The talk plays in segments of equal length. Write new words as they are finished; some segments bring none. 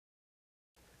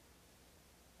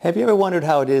Have you ever wondered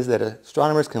how it is that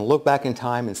astronomers can look back in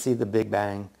time and see the Big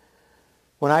Bang?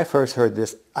 When I first heard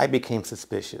this, I became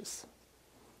suspicious.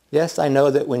 Yes, I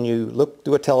know that when you look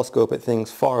through a telescope at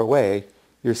things far away,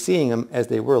 you're seeing them as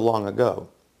they were long ago.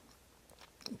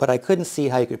 But I couldn't see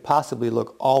how you could possibly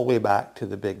look all the way back to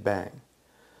the Big Bang.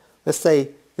 Let's say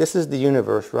this is the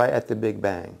universe right at the Big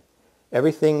Bang.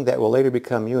 Everything that will later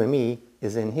become you and me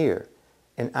is in here.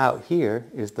 And out here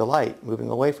is the light moving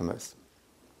away from us.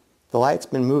 The light's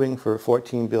been moving for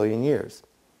 14 billion years.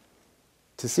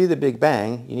 To see the Big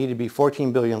Bang, you need to be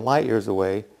 14 billion light years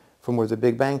away from where the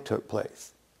Big Bang took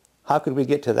place. How could we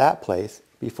get to that place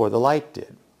before the light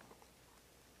did?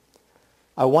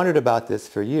 I wondered about this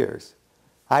for years.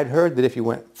 I'd heard that if you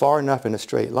went far enough in a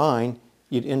straight line,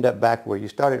 you'd end up back where you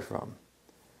started from.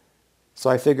 So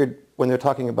I figured when they're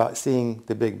talking about seeing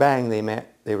the Big Bang, they meant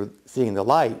they were seeing the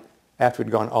light after it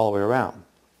had gone all the way around.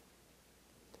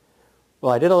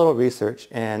 Well, I did a little research,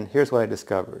 and here's what I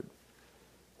discovered.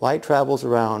 Light travels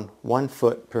around 1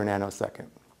 foot per nanosecond.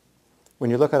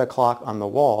 When you look at a clock on the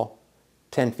wall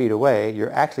 10 feet away,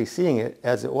 you're actually seeing it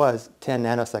as it was 10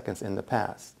 nanoseconds in the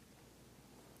past.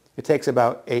 It takes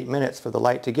about 8 minutes for the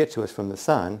light to get to us from the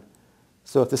sun,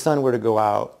 so if the sun were to go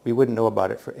out, we wouldn't know about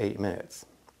it for 8 minutes.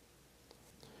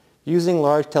 Using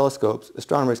large telescopes,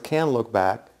 astronomers can look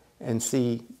back and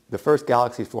see the first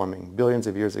galaxies forming billions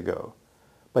of years ago,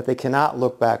 but they cannot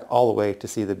look back all the way to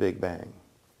see the Big Bang.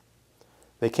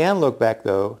 They can look back,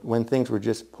 though, when things were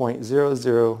just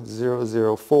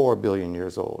 0.00004 billion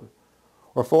years old,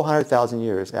 or 400,000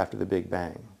 years after the Big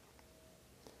Bang.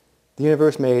 The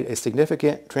universe made a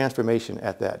significant transformation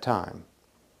at that time,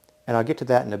 and I'll get to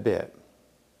that in a bit.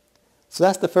 So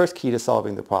that's the first key to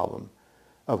solving the problem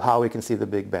of how we can see the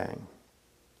Big Bang.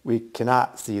 We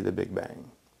cannot see the Big Bang.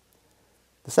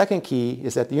 The second key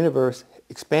is that the universe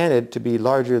expanded to be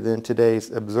larger than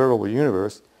today's observable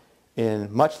universe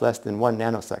in much less than 1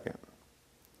 nanosecond.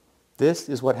 This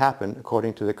is what happened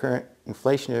according to the current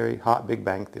inflationary hot Big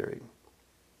Bang theory.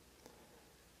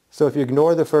 So if you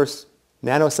ignore the first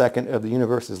nanosecond of the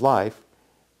universe's life,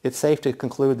 it's safe to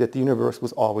conclude that the universe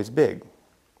was always big.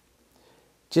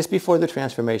 Just before the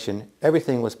transformation,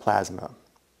 everything was plasma.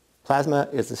 Plasma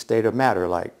is a state of matter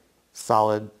like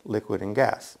solid, liquid, and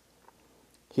gas.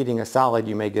 Heating a solid,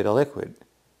 you may get a liquid.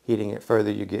 Heating it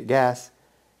further, you get gas.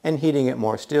 And heating it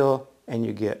more still, and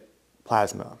you get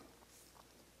plasma.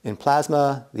 In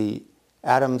plasma, the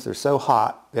atoms are so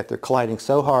hot that they're colliding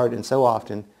so hard and so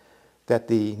often that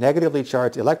the negatively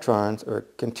charged electrons are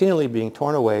continually being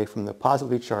torn away from the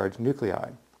positively charged nuclei.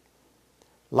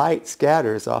 Light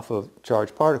scatters off of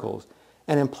charged particles,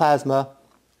 and in plasma,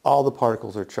 all the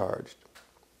particles are charged.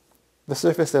 The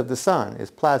surface of the sun is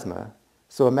plasma,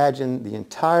 so imagine the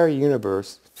entire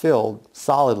universe filled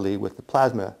solidly with the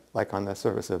plasma like on the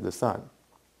surface of the sun.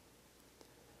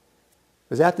 It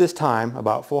was at this time,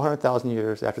 about 400,000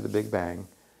 years after the Big Bang,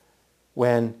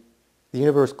 when the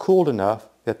universe cooled enough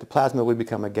that the plasma would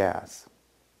become a gas.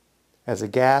 As a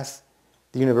gas,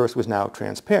 the universe was now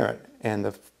transparent, and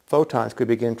the photons could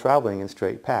begin traveling in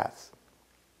straight paths.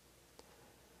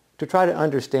 To try to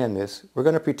understand this, we're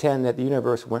going to pretend that the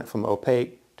universe went from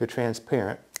opaque to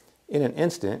transparent in an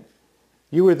instant.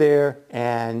 You were there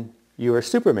and you were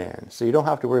Superman, so you don't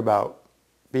have to worry about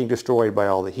being destroyed by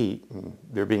all the heat and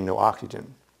there being no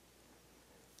oxygen.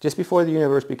 Just before the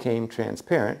universe became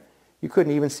transparent, you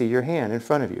couldn't even see your hand in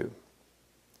front of you.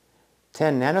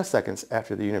 10 nanoseconds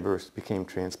after the universe became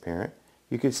transparent,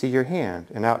 you could see your hand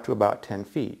and out to about 10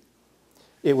 feet.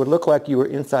 It would look like you were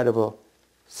inside of a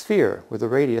sphere with a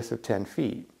radius of 10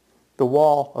 feet, the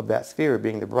wall of that sphere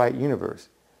being the bright universe,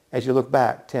 as you look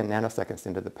back 10 nanoseconds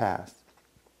into the past.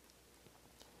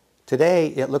 Today,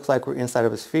 it looks like we're inside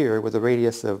of a sphere with a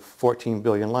radius of 14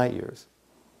 billion light years.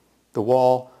 The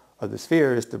wall of the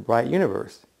sphere is the bright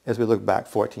universe as we look back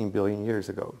 14 billion years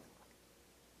ago.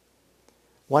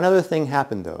 One other thing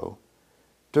happened, though.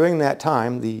 During that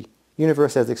time, the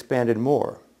universe has expanded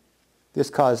more. This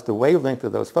caused the wavelength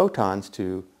of those photons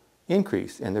to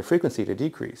increase and their frequency to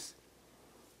decrease.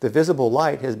 The visible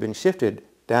light has been shifted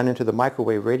down into the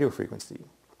microwave radio frequency.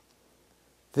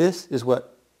 This is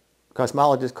what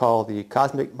cosmologists call the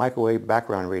cosmic microwave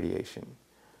background radiation.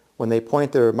 When they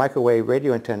point their microwave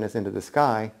radio antennas into the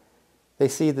sky, they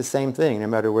see the same thing no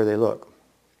matter where they look.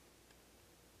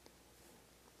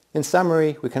 In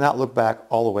summary, we cannot look back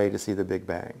all the way to see the Big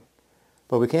Bang,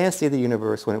 but we can see the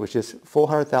universe when it was just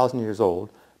 400,000 years old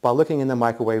by looking in the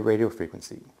microwave radio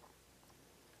frequency.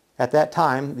 At that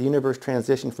time, the universe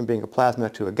transitioned from being a plasma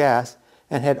to a gas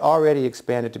and had already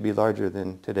expanded to be larger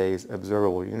than today's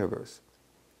observable universe.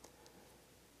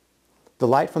 The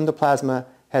light from the plasma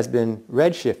has been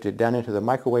redshifted down into the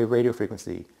microwave radio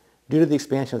frequency due to the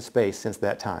expansion of space since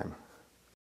that time.